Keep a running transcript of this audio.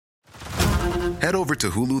Head over to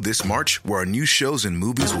Hulu this March, where our new shows and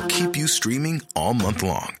movies will keep you streaming all month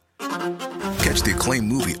long. Catch the acclaimed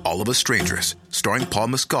movie All of Us Strangers, starring Paul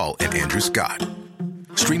Mescal and Andrew Scott.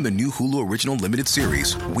 Stream the new Hulu original limited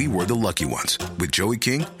series We Were the Lucky Ones with Joey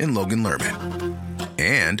King and Logan Lerman.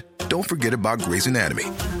 And don't forget about Grey's Anatomy.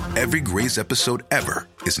 Every Grey's episode ever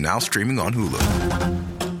is now streaming on Hulu.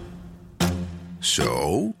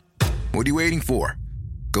 So, what are you waiting for?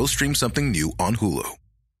 Go stream something new on Hulu.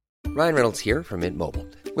 Ryan Reynolds here from Mint Mobile.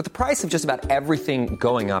 With the price of just about everything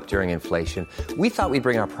going up during inflation, we thought we'd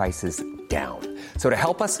bring our prices down. So to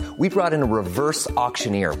help us, we brought in a reverse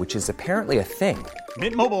auctioneer, which is apparently a thing.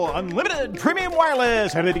 Mint Mobile Unlimited Premium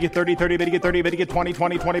Wireless. How to get 30, 30, bit to get 30, bit to get 20,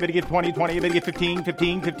 20, 20, bit to get 20, 20, bit to get 15,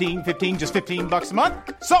 15, 15, 15, just $15 a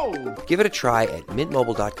month? Sold! Give it a try at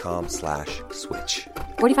mintmobile.com/switch.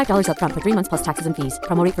 $45 up front for 3 months plus taxes and fees.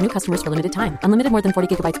 Promo rate for new customers for limited time. Unlimited more than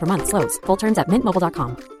 40 gigabytes per month. Slows full terms at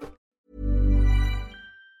mintmobile.com.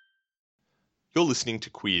 You're listening to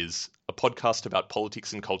Queers, a podcast about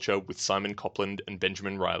politics and culture with Simon Copland and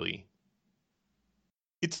Benjamin Riley.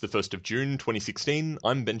 It's the 1st of June 2016.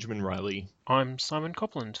 I'm Benjamin Riley. I'm Simon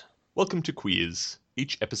Copland. Welcome to Queers.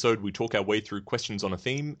 Each episode we talk our way through questions on a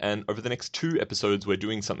theme, and over the next 2 episodes we're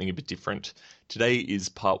doing something a bit different. Today is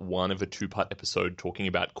part 1 of a 2-part episode talking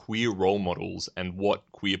about queer role models and what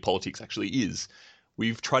queer politics actually is.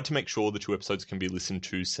 We've tried to make sure the 2 episodes can be listened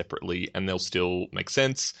to separately and they'll still make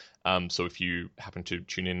sense. So if you happen to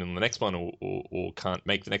tune in on the next one or can't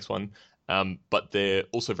make the next one, but they're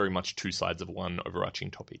also very much 2 sides of one overarching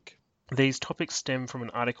topic. These topics stem from an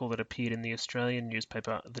article that appeared in the Australian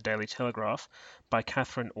newspaper The Daily Telegraph by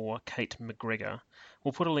Catherine or Kate McGregor.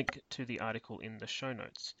 We'll put a link to the article in the show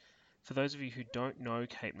notes. For those of you who don't know who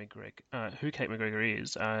Kate McGregor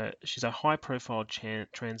is, she's a high-profile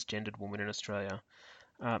transgendered woman in Australia.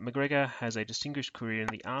 McGregor has a distinguished career in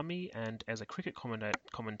the army and as a cricket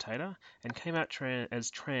commentator, and came out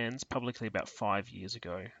as trans publicly about 5 years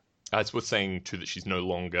ago. It's worth saying, too, that she's no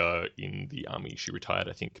longer in the army. She retired,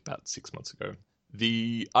 I think, about 6 months ago.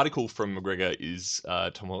 The article from McGregor is,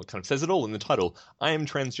 kind of says it all in the title. I am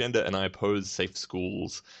transgender and I oppose safe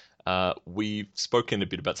schools. We've spoken a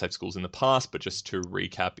bit about safe schools in the past, but just to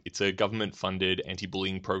recap, it's a government-funded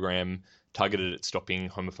anti-bullying program targeted at stopping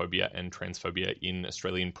homophobia and transphobia in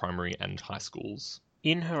Australian primary and high schools.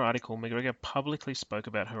 In her article, McGregor publicly spoke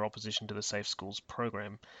about her opposition to the Safe Schools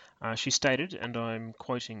program. She stated, and I'm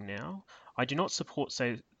quoting now, "I do not support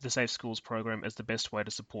the Safe Schools program as the best way to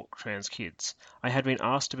support trans kids. I had been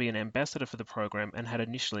asked to be an ambassador for the program and had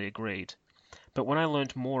initially agreed. But when I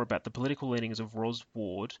learned more about the political leanings of Ros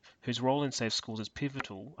Ward, whose role in Safe Schools is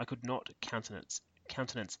pivotal, I could not countenance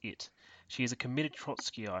it. She is a committed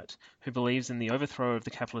Trotskyite who believes in the overthrow of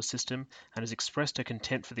the capitalist system and has expressed her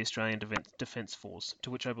contempt for the Australian Defence Force, to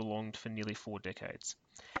which I belonged for nearly 4 decades.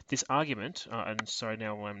 This argument, and sorry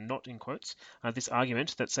now I'm not in quotes, this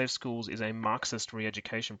argument that Safe Schools is a Marxist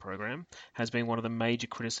re-education program has been one of the major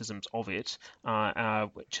criticisms of it,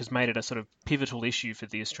 which has made it a sort of pivotal issue for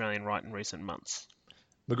the Australian right in recent months."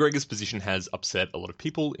 McGregor's position has upset a lot of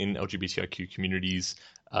people in LGBTIQ communities.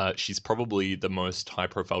 She's probably the most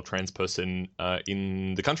high-profile trans person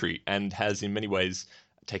in the country and has in many ways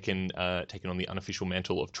taken on the unofficial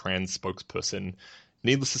mantle of trans spokesperson.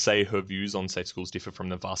 Needless to say, her views on safe schools differ from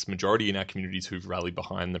the vast majority in our communities who've rallied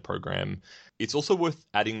behind the program. It's also worth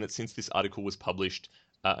adding that since this article was published,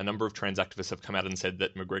 a number of trans activists have come out and said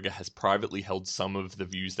that McGregor has privately held some of the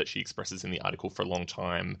views that she expresses in the article for a long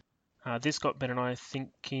time. This got Ben and I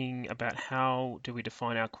thinking about how do we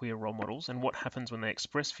define our queer role models and what happens when they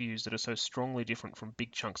express views that are so strongly different from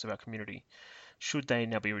big chunks of our community. Should they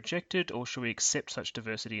now be rejected, or should we accept such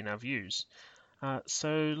diversity in our views?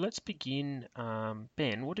 So let's begin.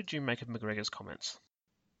 Ben, what did you make of McGregor's comments?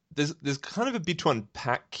 There's kind of a bit to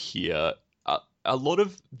unpack here. A lot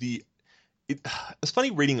of it's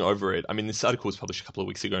funny reading over it. I mean, this article was published a couple of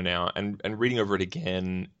weeks ago now, and reading over it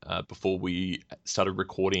again before we started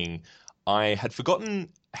recording, I had forgotten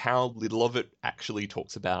how little of it actually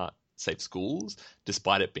talks about safe schools,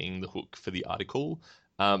 despite it being the hook for the article.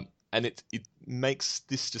 And it makes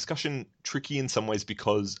this discussion tricky in some ways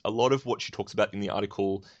because a lot of what she talks about in the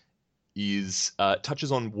article is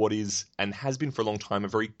touches on what is and has been for a long time a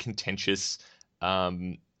very contentious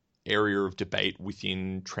area of debate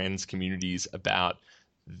within trans communities about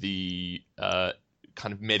the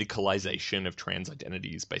kind of medicalization of trans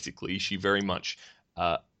identities. Basically, she very much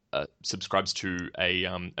subscribes to a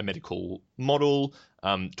medical model,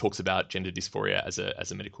 talks about gender dysphoria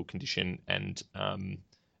as a medical condition, and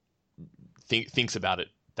thinks about it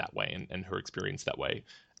that way and her experience that way,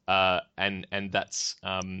 and that's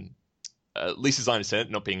at least as I understand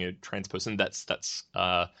it, not being a trans person, that's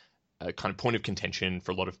a kind of point of contention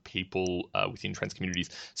for a lot of people within trans communities.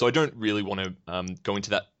 So I don't really want to go into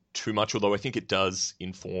that too much, although I think it does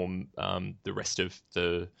inform the rest of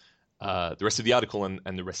the article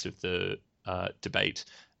and the rest of the debate.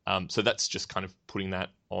 So that's just kind of putting that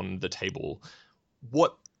on the table.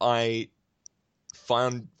 What I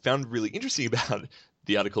found really interesting about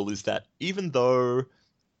the article is that even though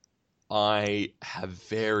I have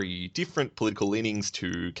very different political leanings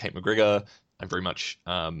to Kate McGregor, I'm very much,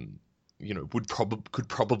 could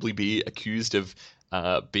probably be accused of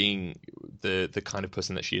being the kind of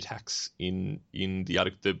person that she attacks in the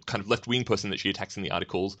article, the kind of left-wing person that she attacks in the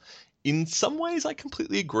articles. In some ways, I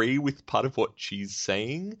completely agree with part of what she's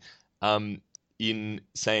saying. In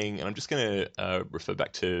saying, and I'm just going to refer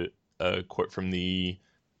back to a quote from the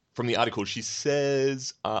article. She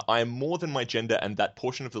says, "I am more than my gender, and that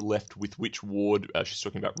portion of the left with which Ward," she's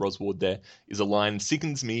talking about Ros Ward there, "is aligned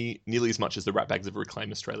sickens me nearly as much as the ratbags of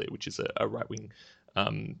Reclaim Australia," which is a right-wing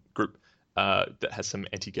group that has some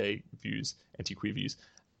anti-gay views, anti-queer views.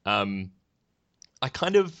 I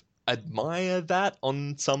kind of admire that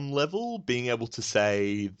on some level, being able to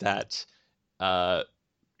say that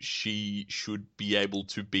she should be able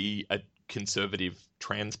to be a conservative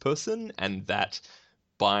trans person, and that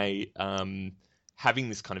by having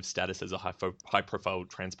this kind of status as a high-profile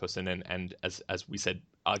trans person and as we said,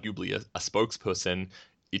 arguably a spokesperson,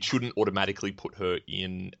 it shouldn't automatically put her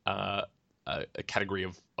in a category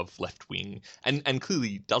of left-wing, and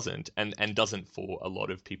clearly doesn't, and doesn't for a lot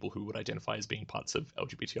of people who would identify as being parts of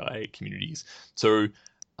LGBTI communities. So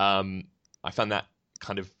I found that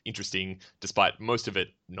kind of interesting, despite most of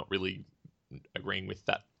it not really agreeing with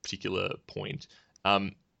that particular point.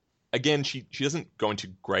 Again, she doesn't go into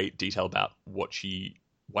great detail about why she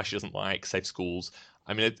doesn't like safe schools.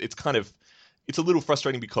 I mean, it's a little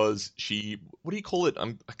frustrating because what do you call it?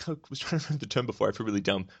 I was trying to remember the term before. I feel really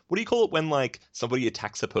dumb. What do you call it when like somebody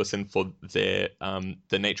attacks a person for their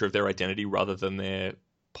the nature of their identity rather than their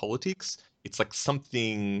politics? It's like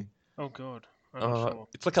something. Oh God, I'm not sure.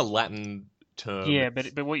 It's like a Latin term. Yeah,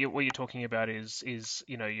 but what you're talking about is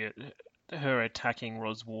her attacking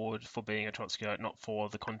Ros Ward for being a Trotskyite, not for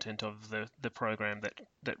the content of the program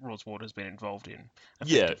that Ros Ward has been involved in.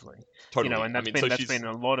 Effectively. Yeah, totally. And that's been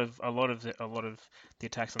a lot of the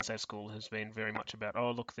attacks on Safe School has been very much about,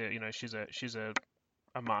 oh look, there, she's a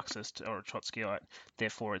Marxist or a Trotskyite,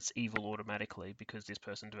 therefore it's evil automatically because this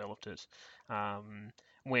person developed it.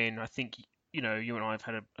 When I think you and I have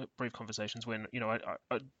had a brief conversations when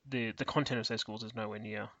the content of Safe Schools is nowhere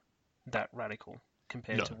near that radical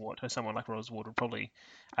compared to what someone like Ros Ward would probably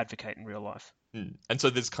advocate in real life. And so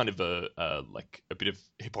there's kind of a bit of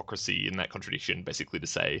hypocrisy in that contradiction, basically to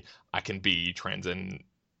say I can be trans and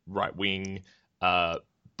right wing, but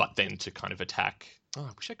then to kind of attack. Oh,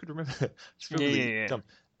 I wish I could remember. It's really dumb.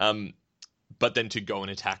 But then to go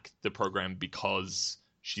and attack the program because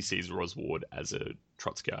she sees Ros Ward as a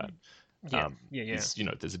Trotskyite.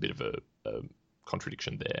 There's a bit of a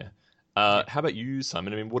contradiction there. How about you,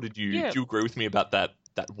 Simon? I mean, what do you agree with me about that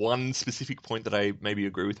one specific point that I maybe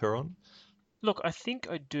agree with her on? Look, I think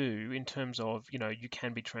I do in terms of, you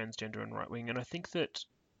can be transgender and right-wing. And I think that,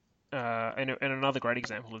 and another great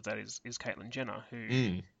example of that is Caitlyn Jenner,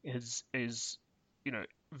 who is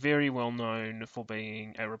very well known for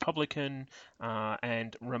being a Republican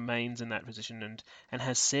and remains in that position and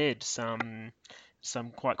has said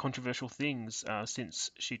some quite controversial things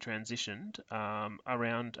since she transitioned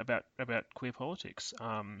around about queer politics.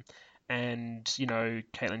 And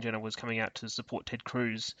Caitlyn Jenner was coming out to support Ted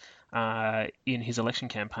Cruz in his election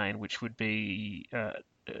campaign, which would be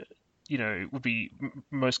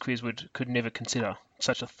most queers could never consider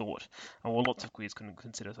such a thought, or lots of queers couldn't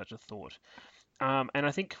consider such a thought. And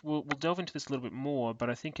I think we'll delve into this a little bit more,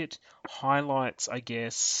 but I think it highlights, I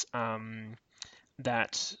guess,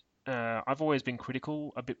 that I've always been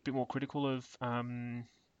a bit more critical of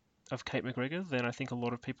Kate McGregor than I think a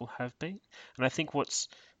lot of people have been. And I think what's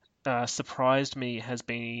surprised me has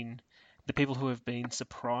been the people who have been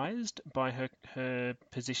surprised by her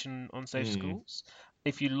position on Safe Schools.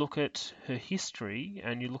 If you look at her history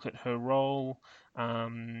and you look at her role,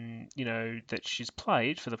 that she's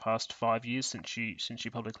played for the past 5 years since she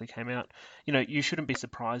publicly came out, you shouldn't be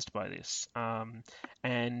surprised by this.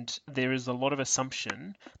 And there is a lot of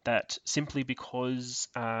assumption that simply because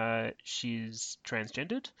she's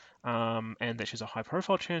transgendered and that she's a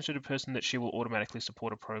high-profile transgender person, that she will automatically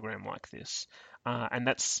support a program like this. And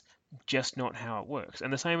that's just not how it works.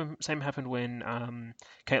 And the same happened when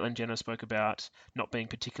Caitlyn Jenner spoke about not being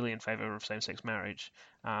particularly in favor of same-sex marriage,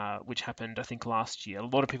 which happened, I think, last year. A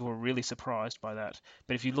lot of people were really surprised by that.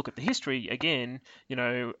 But if you look at the history, again,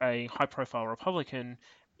 a high-profile Republican,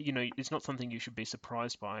 it's not something you should be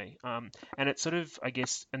surprised by. And it's sort of, I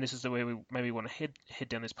guess, and this is the way we maybe want to head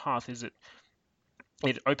down this path, is it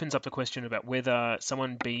opens up the question about whether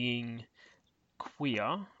someone being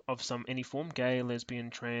queer of any form, gay, lesbian,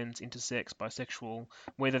 trans, intersex, bisexual,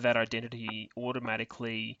 whether that identity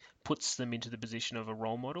automatically puts them into the position of a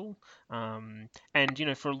role model. And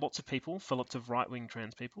for lots of people, for lots of right-wing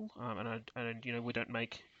trans people, and we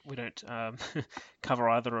don't cover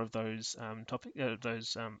either of those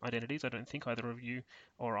identities. I don't think either of you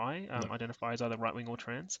or I identify as either right-wing or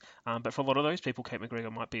trans. But for a lot of those people, Kate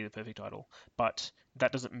McGregor might be the perfect idol. But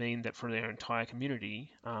that doesn't mean that for their entire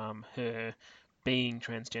community, her being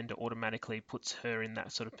transgender automatically puts her in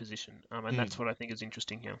that sort of position. And that's what I think is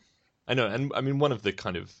interesting here. I know, and I mean, one of the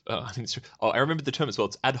kind of... I remember the term as well.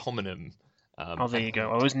 It's ad hominem. There you go.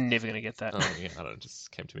 I was never going to get that. I don't know, it just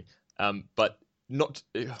came to me. But not...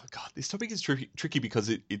 God, this topic is tricky because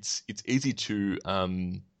it's easy to...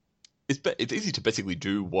 It's easy to basically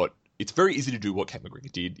do what... It's very easy to do what Kate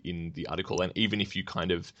McGregor did in the article, and even if you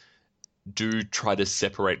kind of do try to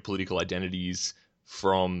separate political identities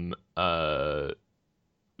from kind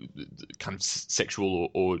of sexual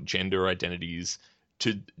or gender identities,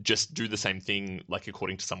 to just do the same thing, like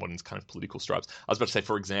according to someone's kind of political stripes. I was about to say,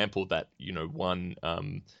 for example, that one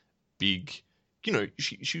big,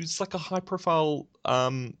 she was like a high profile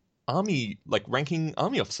army, like ranking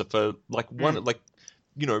army officer for like one like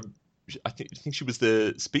I think she was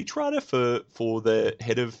the speechwriter for the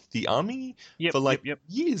head of the army for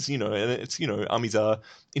years, and it's, armies are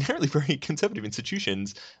inherently very conservative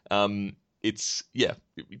institutions. This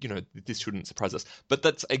shouldn't surprise us. But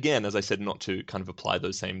that's, again, as I said, not to kind of apply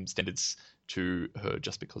those same standards to her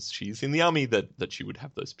just because she's in the army, that she would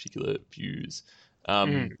have those particular views.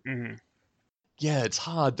 Yeah, it's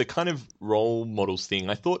hard. The kind of role models thing,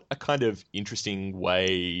 I thought a kind of interesting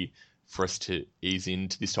way for us to ease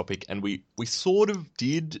into this topic, and we sort of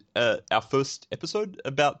did our first episode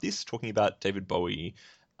about this, talking about David Bowie,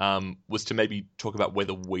 was to maybe talk about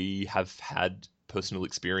whether we have had personal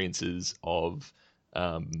experiences of,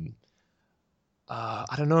 I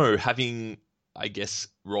don't know, having, I guess,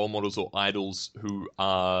 role models or idols who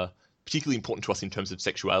are particularly important to us in terms of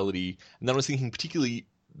sexuality. And then I was thinking particularly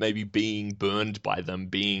maybe being burned by them,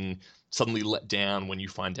 being suddenly let down when you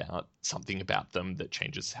find out something about them that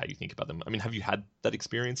changes how you think about them. I mean, have you had that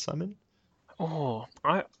experience, Simon? Oh,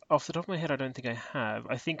 off the top of my head, I don't think I have.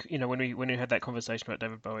 I think, when we had that conversation about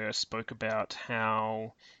David Bowie, I spoke about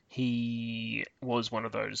how he was one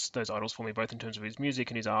of those idols for me, both in terms of his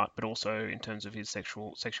music and his art, but also in terms of his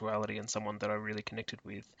sexuality, and someone that I really connected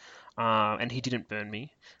with. And he didn't burn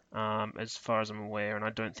me, as far as I'm aware, and I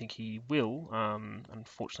don't think he will,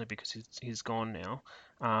 unfortunately, because he's gone now.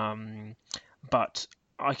 But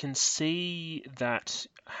I can see that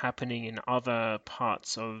happening in other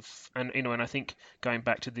parts of, and I think going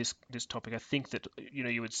back to this topic, I think that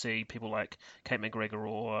you would see people like Kate McGregor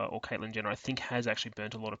or Caitlyn Jenner, I think, has actually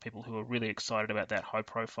burnt a lot of people who are really excited about that high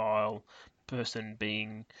profile person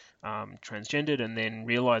being transgendered, and then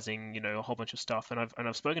realizing a whole bunch of stuff. And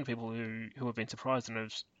I've spoken to people who have been surprised,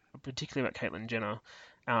 and particularly about Caitlyn Jenner,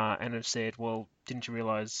 and have said, well, didn't you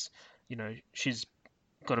realize she's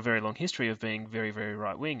got a very long history of being very, very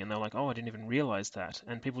right-wing, and they're like, oh, I didn't even realize that.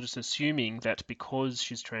 And people just assuming that because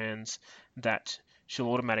she's trans, that she'll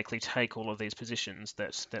automatically take all of these positions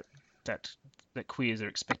that queers are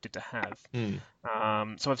expected to have.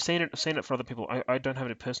 So I've seen it for other people. I don't have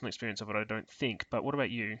any personal experience of it, I don't think. But what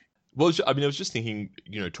about you? Well, I mean, I was just thinking,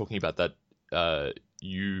 talking about that,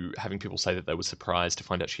 you having people say that they were surprised to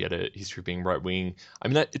find out she had a history of being right-wing. I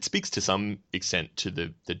mean, it speaks to some extent to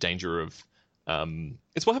the danger of...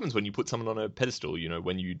 it's what happens when you put someone on a pedestal,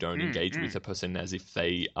 when you don't engage with a person as if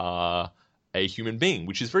they are a human being,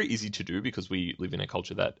 which is very easy to do because we live in a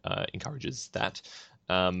culture that encourages that.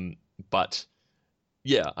 But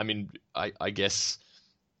yeah, I mean, I guess,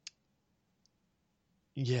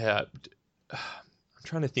 yeah, I'm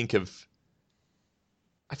trying to think of,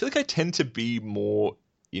 I feel like I tend to be more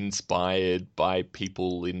inspired by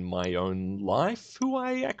people in my own life who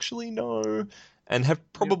I actually know, and have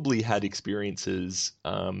probably had experiences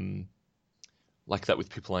like that with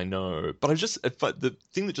people I know. But the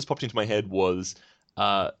thing that just popped into my head was,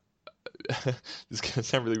 this is going to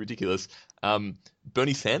sound really ridiculous,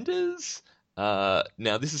 Bernie Sanders. Now,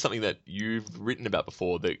 this is something that you've written about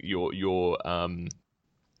before, that you wrote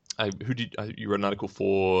an article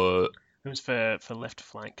for It was for Left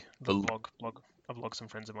Flank, the blog a blog some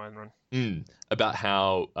friends of mine run. About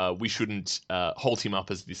how we shouldn't hold him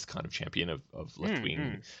up as this kind of champion of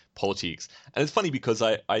left-wing politics. And it's funny because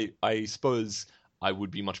I suppose I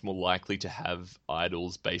would be much more likely to have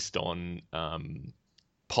idols based on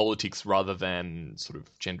politics rather than sort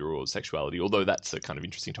of gender or sexuality, although that's a kind of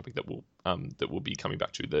interesting topic that we'll be coming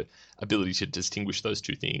back to, the ability to distinguish those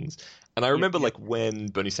two things. And I remember like when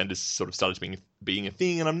Bernie Sanders sort of started being a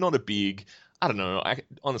thing, and I'm not a big, I don't know, I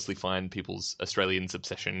honestly find people's Australians'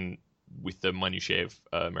 obsession with the minutiae of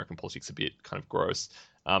American politics a bit kind of gross,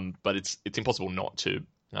 but it's impossible not to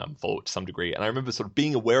follow it to some degree. And I remember sort of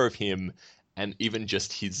being aware of him and even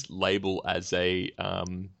just his label as a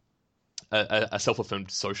self-affirmed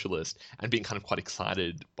socialist and being kind of quite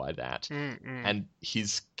excited by that. And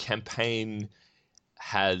his campaign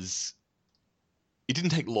it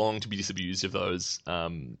didn't take long to be disabused of those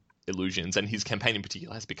illusions, and his campaign in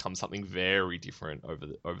particular has become something very different over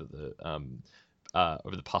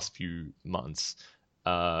the past few months.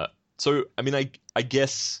 So, I mean, I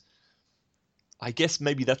guess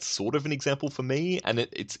maybe that's sort of an example for me, and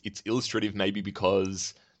it's illustrative maybe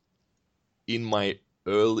because in the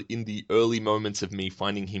early moments of me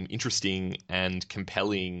finding him interesting and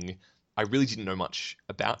compelling, I really didn't know much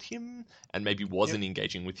about him and maybe wasn't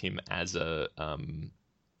engaging with him as a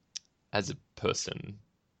person.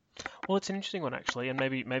 Well, it's an interesting one actually, and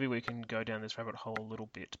maybe we can go down this rabbit hole a little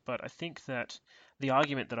bit. But I think that the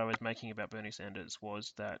argument that I was making about Bernie Sanders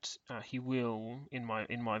was that he will, in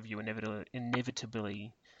my view,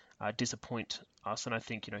 inevitably disappoint us. And I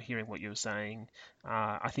think, hearing what you were saying,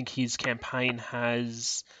 I think his campaign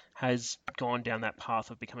has gone down that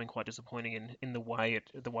path of becoming quite disappointing in the way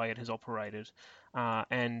it has operated.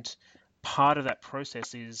 And part of that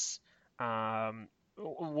process is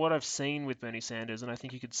what I've seen with Bernie Sanders, and I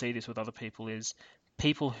think you could see this with other people, is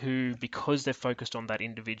people who, because they're focused on that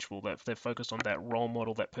individual, that they're focused on that role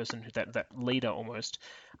model, that person, that leader almost,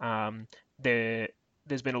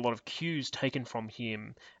 there's been a lot of cues taken from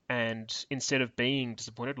him, and instead of being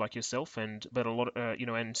disappointed like yourself, and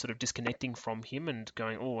sort of disconnecting from him and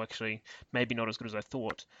going, oh, actually, maybe not as good as I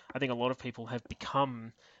thought, I think a lot of people have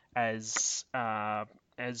become as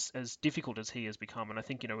difficult as he has become. And I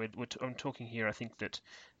think, I'm talking here, I think that,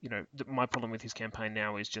 my problem with his campaign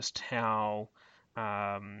now is just how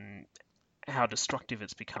destructive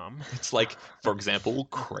it's become. It's like, for example,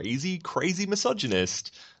 crazy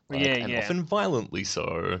misogynist. And often violently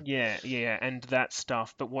so. Yeah, and that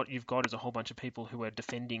stuff. But what you've got is a whole bunch of people who are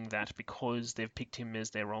defending that because they've picked him as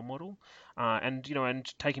their role model. And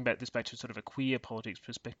taking back to sort of a queer politics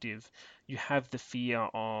perspective, you have the fear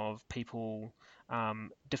of people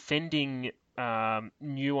defending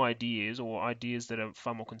new ideas or ideas that are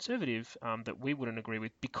far more conservative that we wouldn't agree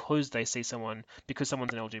with because someone's an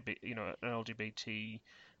LGBT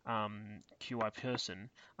QI person,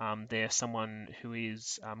 they're someone who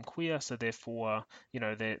is queer, so therefore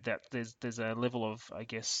there's a level of, I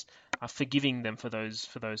guess, forgiving them for those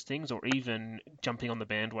things, or even jumping on the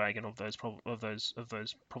bandwagon of those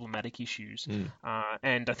problematic issues.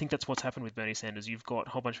 And I think that's what's happened with Bernie Sanders. You've got a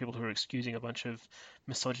whole bunch of people who are excusing a bunch of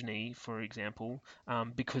misogyny, for example,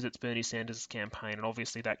 because it's Bernie Sanders' campaign, and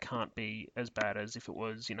obviously that can't be as bad as if it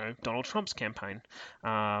was Donald Trump's campaign.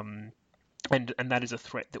 And that is a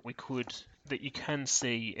threat that you can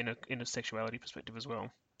see in a sexuality perspective as well.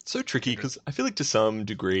 So tricky, because I feel like to some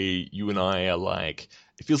degree you and I are like,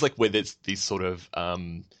 it feels like we're these sort of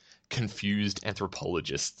confused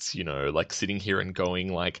anthropologists, like sitting here and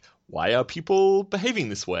going like, why are people behaving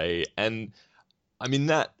this way? And I mean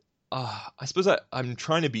that, I suppose I'm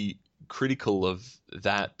trying to be critical of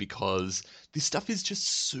that because this stuff is just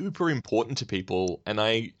super important to people. And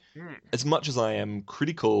as much as I am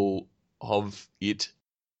critical of it,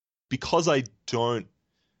 because I don't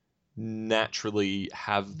naturally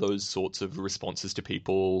have those sorts of responses to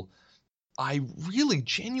people, I really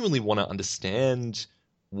genuinely want to understand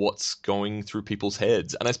what's going through people's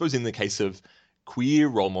heads. And I suppose in the case of queer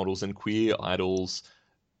role models and queer idols,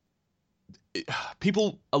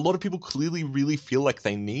 a lot of people clearly really feel like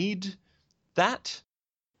they need that.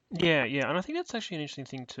 Yeah, and I think that's actually an interesting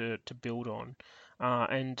thing to build on.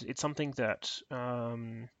 And it's something that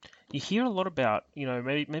you hear a lot about,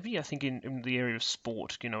 maybe I think in the area of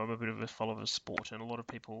sport, I'm a bit of a follower of sport, and a lot of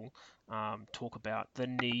people talk about the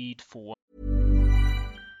need for...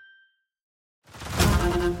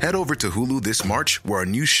 Head over to Hulu this March, where our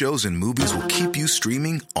new shows and movies will keep you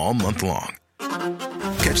streaming all month long.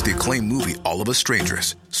 Catch the acclaimed movie All of Us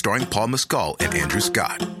Strangers, starring Paul Mescal and Andrew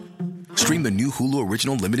Scott. Stream the new Hulu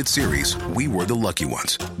original limited series We Were the Lucky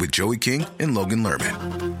Ones with Joey King and Logan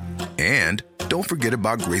Lerman. And don't forget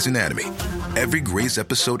about Grey's Anatomy. Every Grey's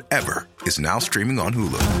episode ever is now streaming on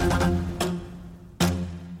Hulu.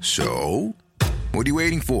 So, what are you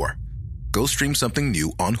waiting for? Go stream something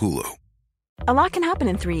new on Hulu. A lot can happen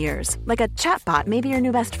in 3 years, like a chatbot may be your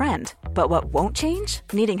new best friend. But what won't change?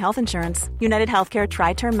 Needing health insurance. United Healthcare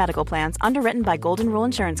Tri-Term Medical Plans, underwritten by Golden Rule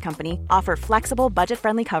Insurance Company, offer flexible,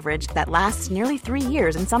 budget-friendly coverage that lasts nearly 3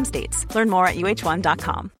 years in some states. Learn more at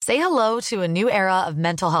uh1.com. Say hello to a new era of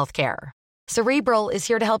mental health care. Cerebral is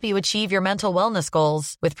here to help you achieve your mental wellness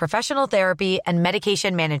goals with professional therapy and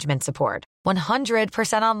medication management support.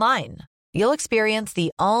 100% online. You'll experience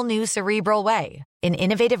the all-new Cerebral Way, an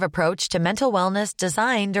innovative approach to mental wellness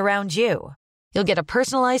designed around you. You'll get a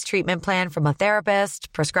personalized treatment plan from a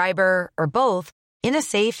therapist, prescriber, or both in a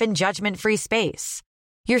safe and judgment-free space.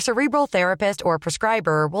 Your Cerebral therapist or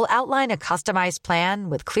prescriber will outline a customized plan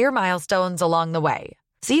with clear milestones along the way,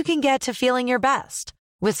 so you can get to feeling your best.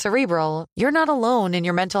 With Cerebral, you're not alone in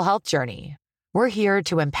your mental health journey. We're here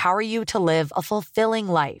to empower you to live a fulfilling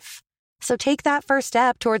life. So take that first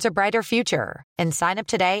step towards a brighter future and sign up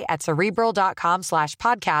today at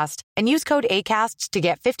Cerebral.com/podcast and use code ACAST to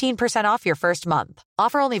get 15% off your first month.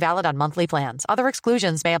 Offer only valid on monthly plans. Other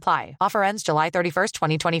exclusions may apply. Offer ends July 31st,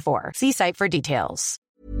 2024. See site for details.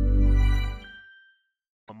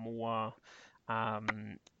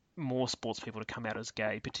 More sports people to come out as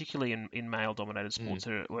gay, particularly in male-dominated sports,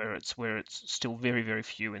 where it's still very, very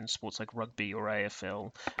few in sports like rugby or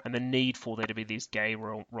AFL, and the need for there to be these gay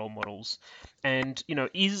role models. And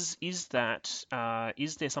is there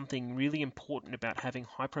something really important about having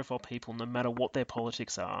high-profile people, no matter what their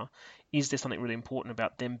politics are? Is there something really important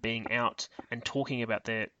about them being out and talking about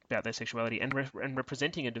their sexuality and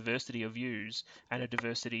representing a diversity of views and a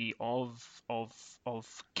diversity of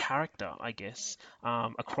character, I guess,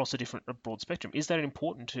 across a broad spectrum? Is that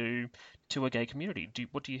important to a gay community?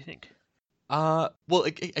 What do you think? Well,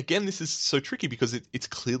 again, this is so tricky because it's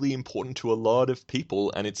clearly important to a lot of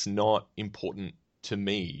people, and it's not important to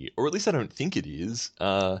me, or at least I don't think it is.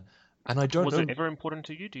 And I don't know. Was it ever important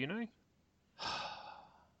to you? Do you know?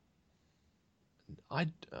 I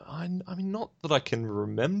mean, not that I can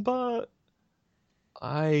remember.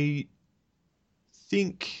 I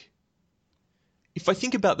think if I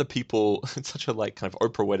think about the people, it's such a kind of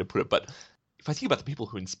Oprah way to put it, but if I think about the people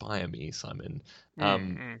who inspire me, Simon,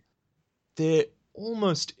 they're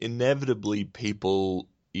almost inevitably people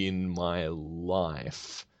in my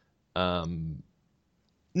life. Not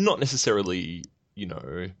necessarily,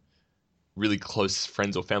 really close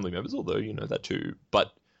friends or family members, although, that too,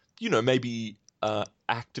 but, maybe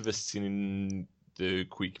activists in the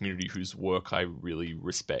queer community whose work I really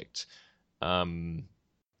respect.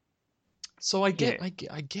 So I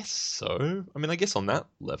guess so. I mean, I guess on that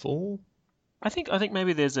level, I think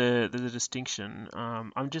maybe there's a distinction.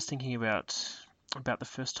 I'm just thinking about the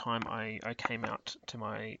first time I came out to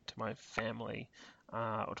my family,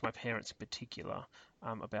 or to my parents in particular,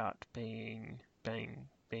 about being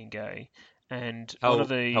gay. And how old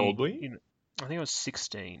were you? I think I was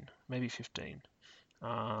 16, maybe 15.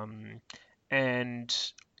 And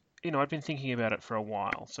I'd been thinking about it for a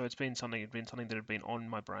while, so it's been something that had been on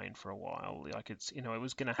my brain for a while. Like it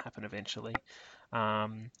was going to happen eventually.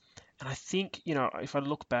 And I think, if I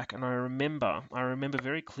look back, and I remember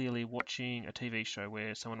very clearly watching a TV show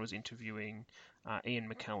where someone was interviewing Ian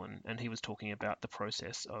McKellen, and he was talking about the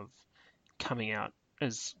process of coming out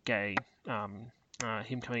as gay,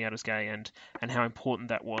 him coming out as gay, and how important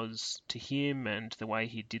that was to him, and the way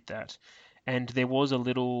he did that. And there was a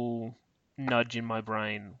little nudge in my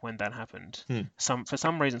brain when that happened. For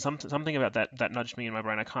some reason, something about that nudged me in my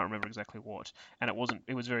brain. I can't remember exactly what, and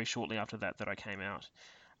it was very shortly after that I came out.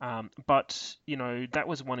 But that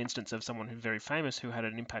was one instance of someone who's very famous who had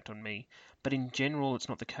an impact on me. But in general, it's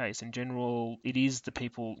not the case. In general, it is the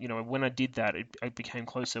people. When I did that, I became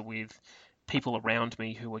closer with people around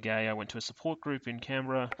me who were gay. I went to a support group in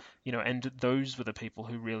Canberra, and those were the people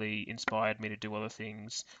who really inspired me to do other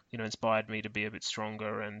things, inspired me to be a bit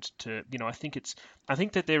stronger, and to, I think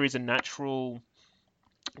that there is a natural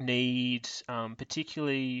need,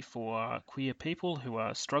 particularly for queer people who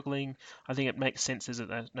are struggling. I think it makes sense as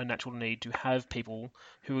a natural need to have people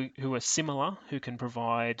who are similar, who can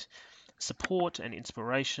provide support and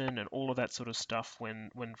inspiration and all of that sort of stuff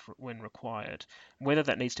when required. Whether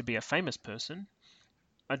that needs to be a famous person,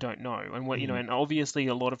 I don't know. And and obviously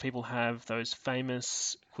a lot of people have those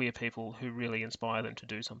famous queer people who really inspire them to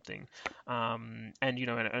do something. And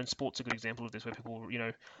sports are a good example of this, where people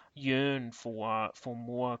yearn for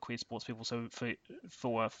more queer sports people, so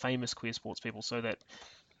for famous queer sports people, so that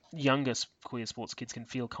younger queer sports kids can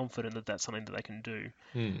feel confident that that's something that they can do.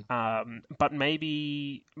 But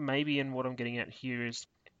maybe, and what I'm getting at here is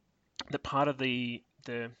that part of there's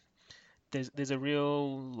a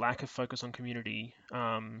real lack of focus on community.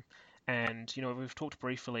 And, we've talked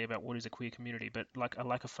briefly about what is a queer community, but like a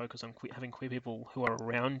lack of focus on having queer people who are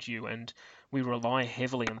around you. And we rely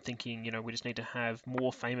heavily on thinking, we just need to have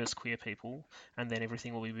more famous queer people and then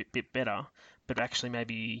everything will be a bit better. But actually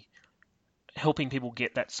maybe helping people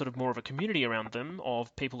get that sort of more of a community around them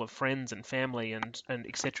of people of friends and family and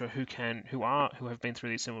etc. who have been through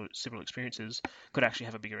these similar experiences could actually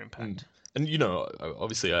have a bigger impact. And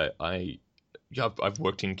obviously I've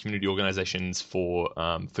worked in community organizations for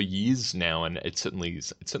years now, and it's certainly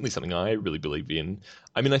something I really believe in.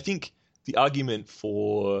 I mean, I think the argument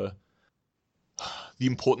for the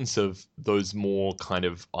importance of those more kind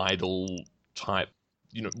of idol type,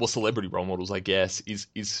 celebrity role models, I guess,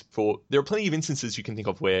 is for there are plenty of instances you can think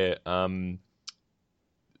of where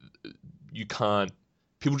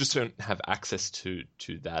people just don't have access to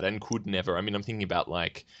that and could never. I mean, I'm thinking about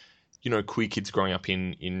like, queer kids growing up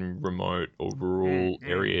in remote or rural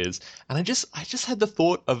areas. And I just had the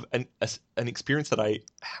thought of an experience that I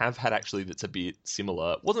have had actually that's a bit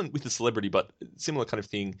similar. It wasn't with a celebrity, but similar kind of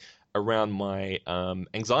thing around my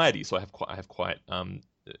anxiety. So I have quite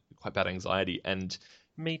bad anxiety, and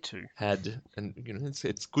me too.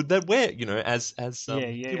 It's good that we're as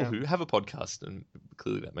people who have a podcast, and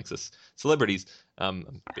clearly that makes us celebrities.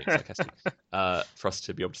 I'm being sarcastic for us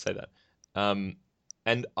to be able to say that.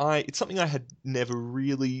 And it's something I had never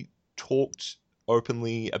really talked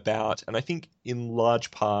openly about, and I think in large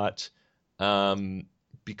part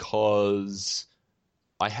because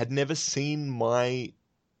I had never seen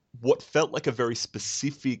what felt like a very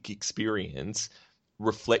specific experience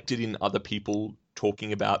reflected in other people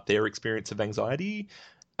talking about their experience of anxiety.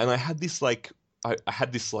 And I had this I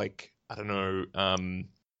don't know,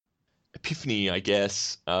 epiphany, I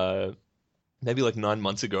guess, maybe like 9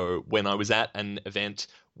 months ago, when I was at an event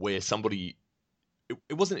where somebody,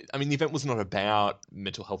 it wasn't, I mean, the event was not about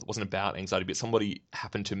mental health, it wasn't about anxiety, but somebody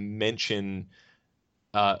happened to mention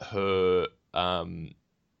her,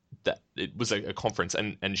 that it was a conference,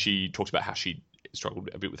 and she talked about how she struggled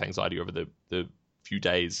a bit with anxiety over the few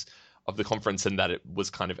days of the conference, and that it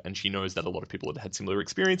was and she knows that a lot of people had similar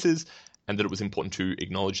experiences, and that it was important to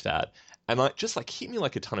acknowledge that. And it just hit me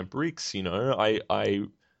like a ton of bricks, I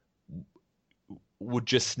would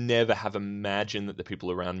just never have imagined that the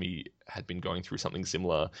people around me had been going through something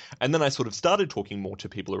similar. And then I sort of started talking more to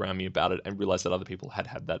people around me about it and realized that other people had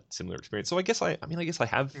that similar experience. So I guess I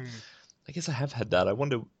have had that. I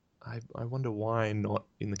wonder why not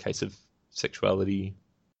in the case of sexuality.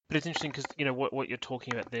 But it's interesting because what you're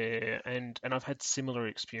talking about there, and I've had similar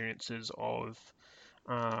experiences of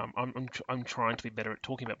I'm trying to be better at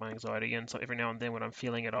talking about my anxiety, and so every now and then when I'm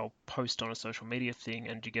feeling it, I'll post on a social media thing,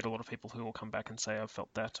 and you get a lot of people who will come back and say I've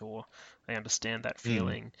felt that, or they understand that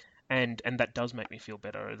feeling, and that does make me feel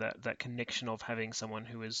better. That connection of having someone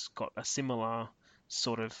who has got a similar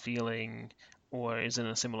sort of feeling or is in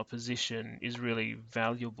a similar position is really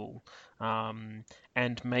valuable, and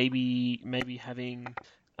maybe having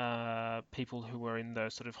people who are in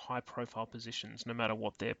those sort of high profile positions, no matter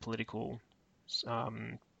what their political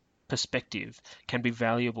perspective, can be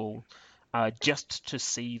valuable just to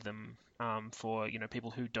see them for people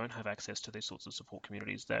who don't have access to these sorts of support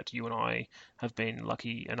communities that you and I have been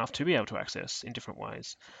lucky enough to be able to access in different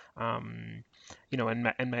ways. And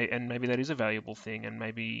maybe that is a valuable thing, and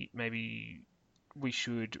maybe we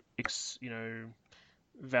should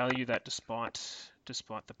value that despite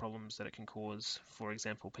the problems that it can cause. For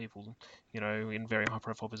example, people in very high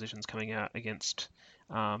profile positions coming out against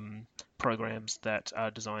programs that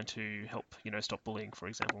are designed to help stop bullying, for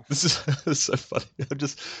example. This is so funny. I'm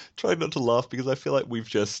just trying not to laugh because I feel like we've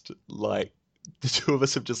just the two of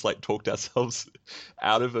us have just talked ourselves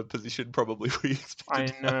out of a position probably we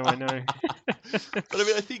expected. I know. But I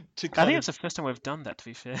mean, I think it's the first time we've done that, to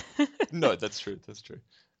be fair. No, that's true. That's good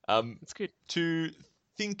to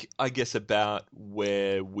think, I guess, about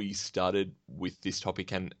where we started with this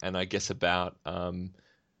topic, and I guess about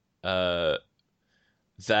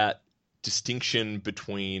that distinction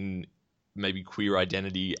between maybe queer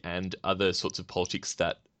identity and other sorts of politics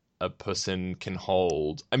that a person can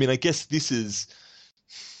hold. I mean, I guess it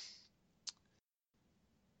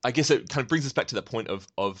kind of brings us back to that point of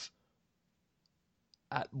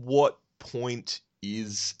at what point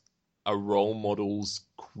is a role model's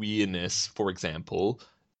queerness, for example,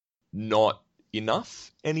 not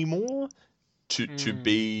enough anymore to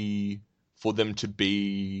be, for them to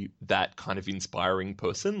be that kind of inspiring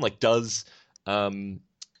person? Does in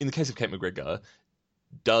the case of Kate McGregor,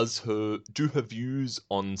 do her views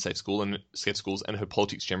on safe schools and her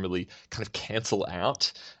politics generally kind of cancel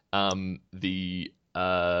out the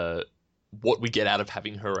what we get out of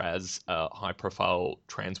having her as a high-profile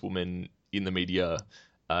trans woman in the media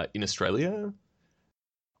in Australia?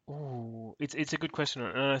 Oh, it's a good question,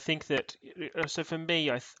 and I think that so for me,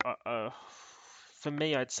 I'd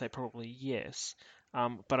say probably yes,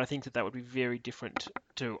 but I think that would be very different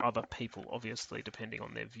to other people, obviously, depending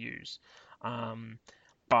on their views.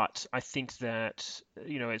 But I think that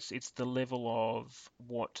it's the level of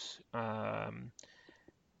what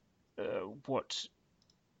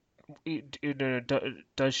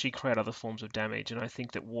does she create other forms of damage, and I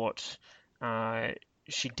think that what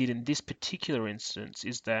she did in this particular instance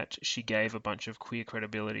is that she gave a bunch of queer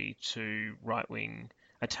credibility to right-wing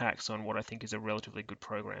attacks on what I think is a relatively good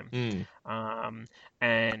program.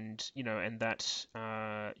 And the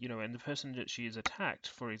person that she has attacked,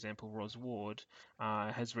 for example, Ros Ward,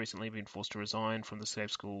 has recently been forced to resign from the Safe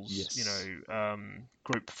Schools,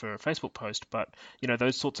 group for a Facebook post. But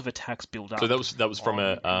those sorts of attacks build up. So that was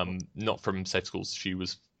from not from Safe Schools. She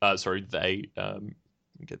was they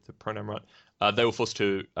get the pronoun right. They were forced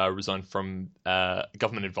to resign from a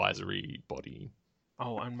government advisory body.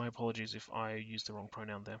 Oh, and my apologies if I used the wrong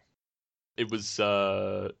pronoun there. It was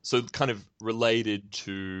so kind of related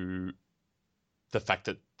to the fact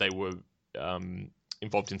that they were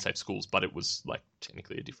involved in Safe Schools, but it was like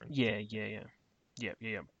technically a different. Yeah.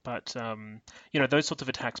 But those sorts of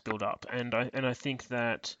attacks build up, and I think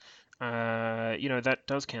that that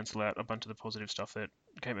does cancel out a bunch of the positive stuff that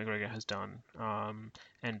Kate McGregor has done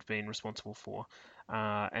and been responsible for,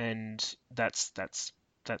 and that's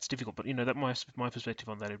difficult. But that my perspective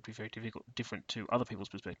on that would be very different to other people's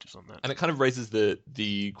perspectives on that. And it kind of raises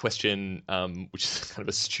the question, which is kind of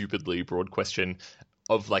a stupidly broad question,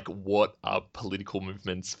 of like what are political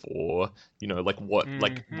movements for? Like what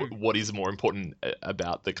what is more important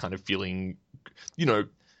about the kind of feeling,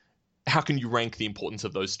 how can you rank the importance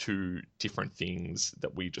of those two different things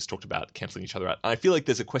that we just talked about cancelling each other out? I feel like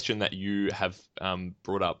there's a question that you have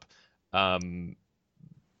brought up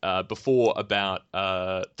before about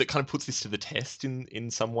that kind of puts this to the test in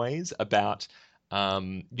some ways about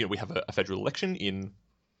we have a federal election in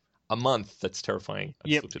a month. That's terrifying. I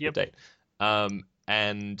just looked at the date.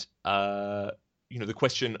 And the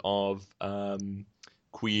question of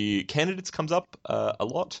queer candidates comes up a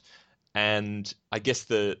lot. And I guess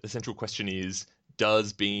the central question is,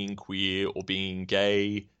 does being queer or being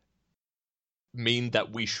gay mean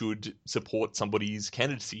that we should support somebody's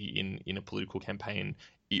candidacy in a political campaign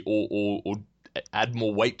or add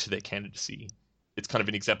more weight to their candidacy? It's kind of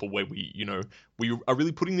an example where we are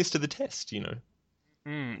really putting this to the test,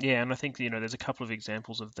 Yeah, and I think there's a couple of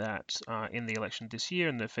examples of that in the election this year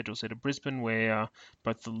in the federal seat of Brisbane, where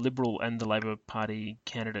both the Liberal and the Labor Party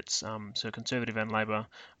candidates, so Conservative and Labor,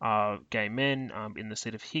 are gay men. In the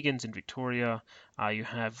seat of Higgins in Victoria, you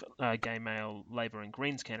have gay male Labor and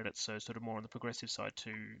Greens candidates, so sort of more on the progressive side,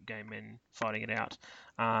 two gay men fighting it out,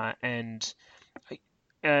 and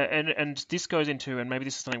this goes into, and maybe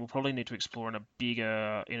this is something we'll probably need to explore in a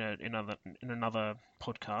bigger, in another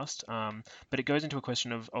podcast. But it goes into a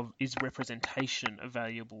question of is representation a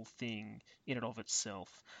valuable thing in and of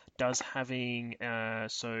itself? Does having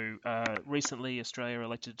recently Australia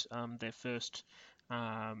elected their first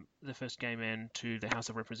gay man to the House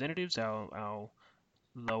of Representatives, our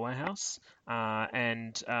lower house,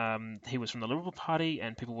 and he was from the Liberal Party,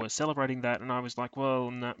 and people were celebrating that, and I was like,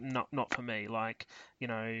 well, no, not for me. Like,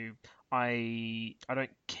 I don't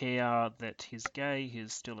care that he's gay.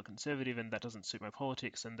 He's still a Conservative, and that doesn't suit my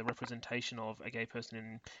politics. And the representation of a gay person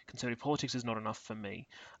in Conservative politics is not enough for me.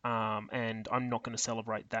 And I'm not going to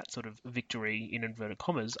celebrate that sort of victory in inverted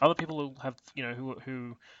commas. Other people who have,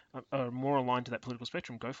 who are more aligned to that political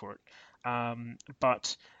spectrum, go for it.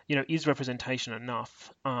 But is representation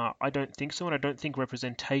enough? I don't think so, and I don't think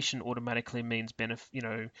representation automatically means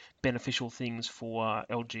beneficial things for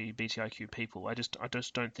LGBTIQ people. I just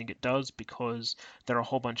don't think it does, because there are a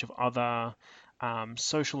whole bunch of other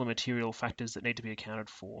social and material factors that need to be accounted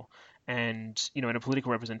for. And in a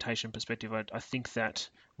political representation perspective, I think that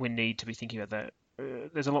we need to be thinking about that.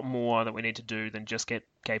 There's a lot more that we need to do than just get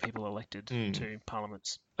gay people elected to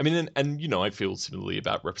parliaments. I mean, and I feel similarly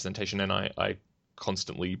about representation, and I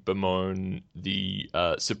constantly bemoan the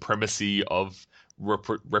supremacy of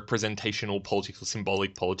representational politics or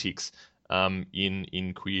symbolic politics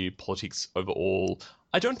in queer politics overall.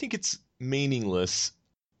 I don't think it's meaningless.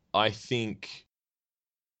 I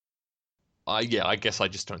guess I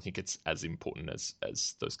just don't think it's as important as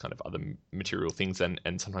those kind of other material things,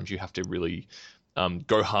 and sometimes you have to really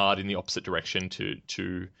go hard in the opposite direction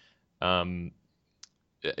to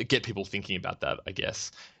get people thinking about that, I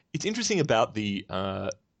guess. It's interesting about the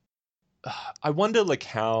I wonder like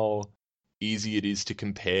how easy it is to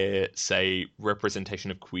compare, say,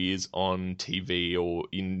 representation of queers on TV or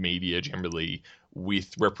in media generally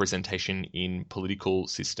with representation in political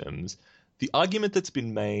systems. The argument that's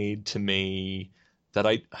been made to me that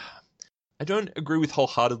I don't agree with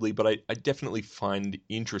wholeheartedly, but I definitely find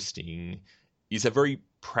interesting is a very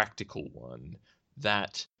practical one,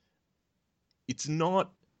 that it's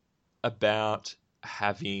not about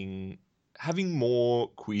having more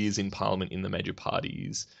queers in Parliament in the major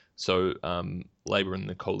parties. So Labor and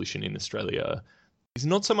the Coalition in Australia is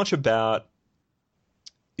not so much about,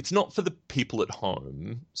 it's not for the people at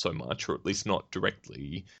home so much, or at least not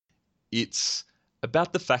directly. It's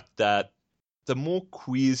about the fact that the more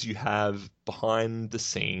queers you have behind the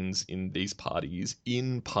scenes in these parties,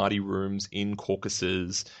 in party rooms, in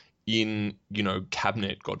caucuses, in,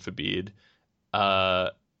 cabinet, God forbid,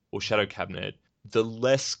 or shadow cabinet, the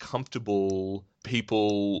less comfortable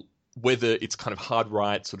people, whether it's kind of hard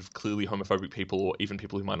right, sort of clearly homophobic people, or even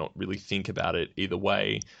people who might not really think about it either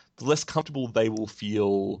way, the less comfortable they will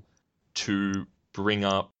feel to bring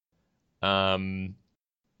up,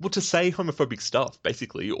 to say homophobic stuff,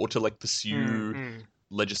 basically, or to like pursue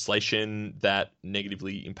legislation that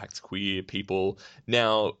negatively impacts queer people.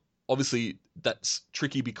 Now, obviously, that's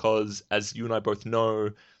tricky because, as you and I both know,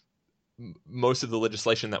 most of the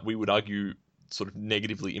legislation that we would argue sort of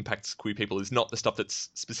negatively impacts queer people is not the stuff that's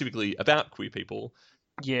specifically about queer people.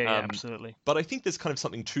 Yeah, absolutely. But I think there's kind of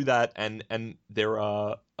something to that, and there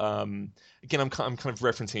are again, I'm kind of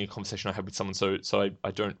referencing a conversation I had with someone, so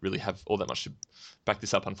I don't really have all that much to back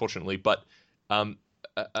this up, unfortunately. But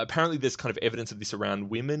apparently, there's kind of evidence of this around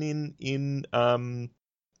women in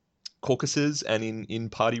caucuses and in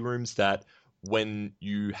party rooms, that when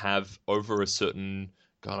you have over a certain,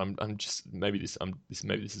 God, I'm just maybe this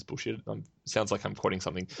is bullshit. Sounds like I'm quoting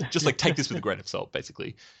something. Just like take this with a grain of salt,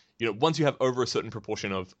 basically. Once you have over a certain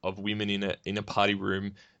proportion of women in a party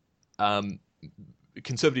room,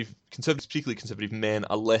 conservatives, particularly conservative men,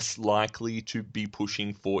 are less likely to be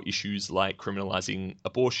pushing for issues like criminalizing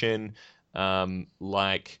abortion,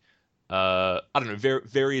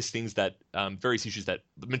 various things that various issues that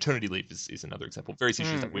maternity leave is another example. Various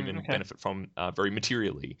issues that women benefit from very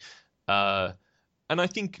materially. And I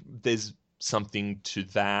think there's something to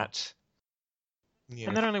that. Yeah.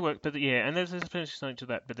 And that only works, but and there's something to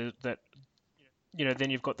that, but that, then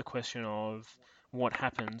you've got the question of what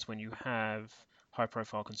happens when you have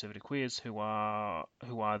high-profile conservative queers who are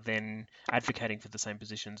then advocating for the same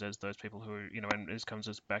positions as those people who, and this comes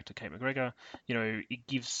us back to Kate McGregor, it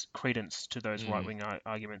gives credence to those right-wing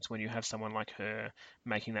arguments when you have someone like her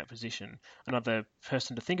making that position. Another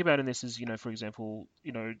person to think about in this is, for example,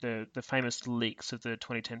 the famous leaks of the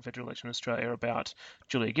 2010 federal election in Australia about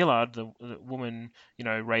Julia Gillard, the woman,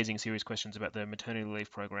 raising serious questions about the maternity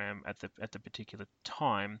leave program at the particular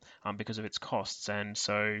time because of its costs. And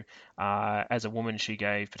so as a woman, she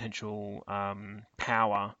gave potential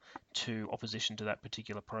power to opposition to that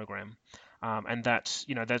particular program, and that's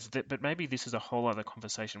But maybe this is a whole other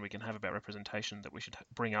conversation we can have about representation that we should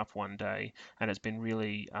bring up one day. And it's been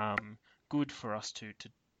really good for us to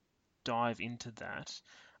dive into that.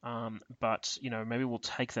 But maybe we'll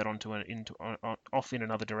take that off in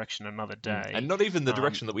another direction another day, and not even the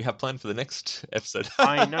direction that we have planned for the next episode.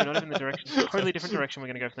 I know, not even the direction. Totally different direction we're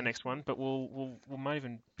going to go for the next one. But we might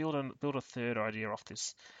even build a third idea off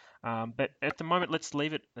this. But at the moment, let's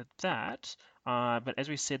leave it at that. But as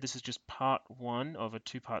we said, this is just part one of a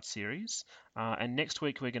two-part series. And next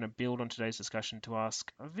week, we're going to build on today's discussion to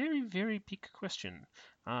ask a very, very big question,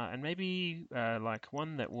 and maybe like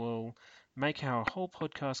one that will make our whole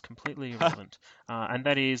podcast completely irrelevant. And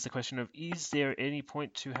that is the question of, is there any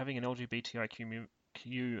point to having an LGBTIQ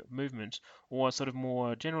movement, or sort of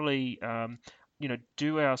more generally,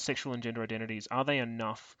 do our sexual and gender identities, are they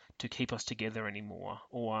enough to keep us together anymore?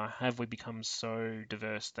 Or have we become so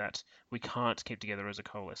diverse that we can't keep together as a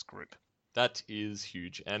coalesced group? That is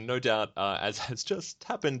huge. And no doubt, as has just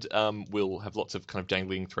happened, we'll have lots of kind of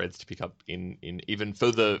dangling threads to pick up in even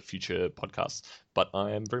further future podcasts. But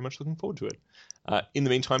I am very much looking forward to it. In the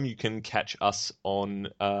meantime, you can catch us on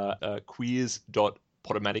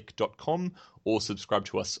queers.podomatic.com or subscribe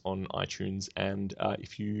to us on iTunes. And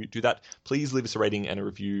if you do that, please leave us a rating and a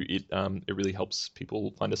review. It really helps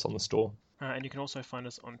people find us on the store. And you can also find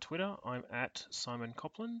us on Twitter. I'm at Simon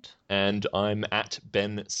Copland. And I'm at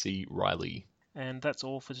Ben C. Riley. And that's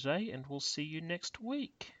all for today, and we'll see you next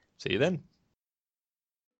week. See you then.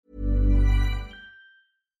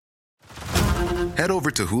 Head over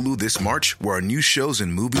to Hulu this March, where our new shows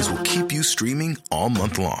and movies will keep you streaming all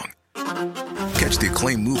month long. Catch the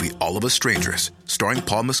acclaimed movie All of Us Strangers, starring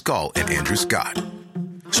Paul Mescal and Andrew Scott.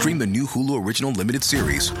 Stream the new Hulu original limited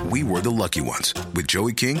series We Were the Lucky Ones with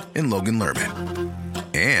Joey King and Logan Lerman.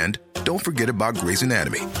 And don't forget about Grey's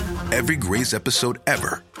Anatomy. Every Grey's episode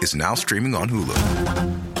ever is now streaming on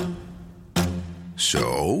Hulu.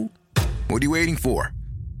 So, what are you waiting for?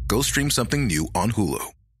 Go stream something new on Hulu.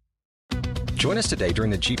 Join us today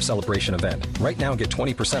during the Jeep Celebration event. Right now, get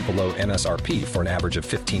 20% below MSRP for an average of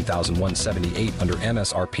 $15,178 under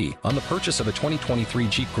MSRP on the purchase of a 2023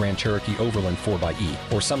 Jeep Grand Cherokee Overland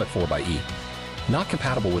 4xE or Summit 4xE. Not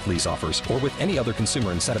compatible with lease offers or with any other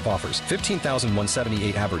consumer incentive offers.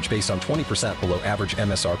 $15,178 average based on 20% below average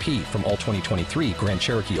MSRP from all 2023 Grand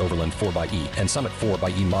Cherokee Overland 4xE and Summit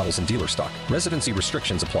 4xE models in dealer stock. Residency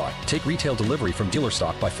restrictions apply. Take retail delivery from dealer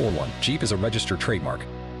stock by 4/1. Jeep is a registered trademark.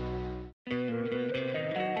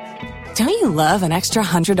 Don't you love an extra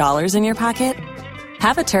 $100 in your pocket?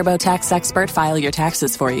 Have a TurboTax expert file your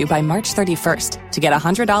taxes for you by March 31st to get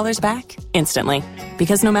 $100 back instantly.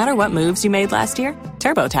 Because no matter what moves you made last year,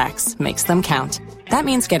 TurboTax makes them count. That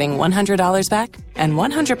means getting $100 back and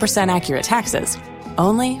 100% accurate taxes,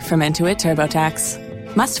 only from Intuit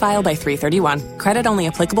TurboTax. Must file by 3/31. Credit only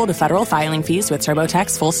applicable to federal filing fees with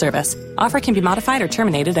TurboTax full service. Offer can be modified or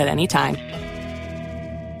terminated at any time.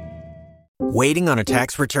 Waiting on a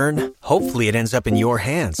tax return? Hopefully it ends up in your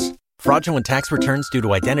hands. Fraudulent tax returns due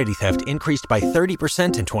to identity theft increased by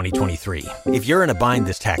 30% in 2023. If you're in a bind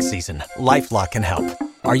this tax season, LifeLock can help.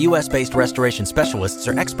 Our U.S.-based restoration specialists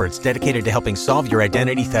are experts dedicated to helping solve your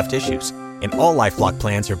identity theft issues. And all LifeLock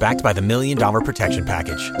plans are backed by the $1 Million Protection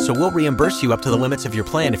Package. So we'll reimburse you up to the limits of your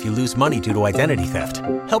plan if you lose money due to identity theft.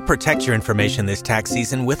 Help protect your information this tax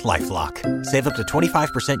season with LifeLock. Save up to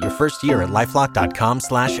 25% your first year at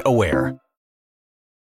LifeLock.com/aware.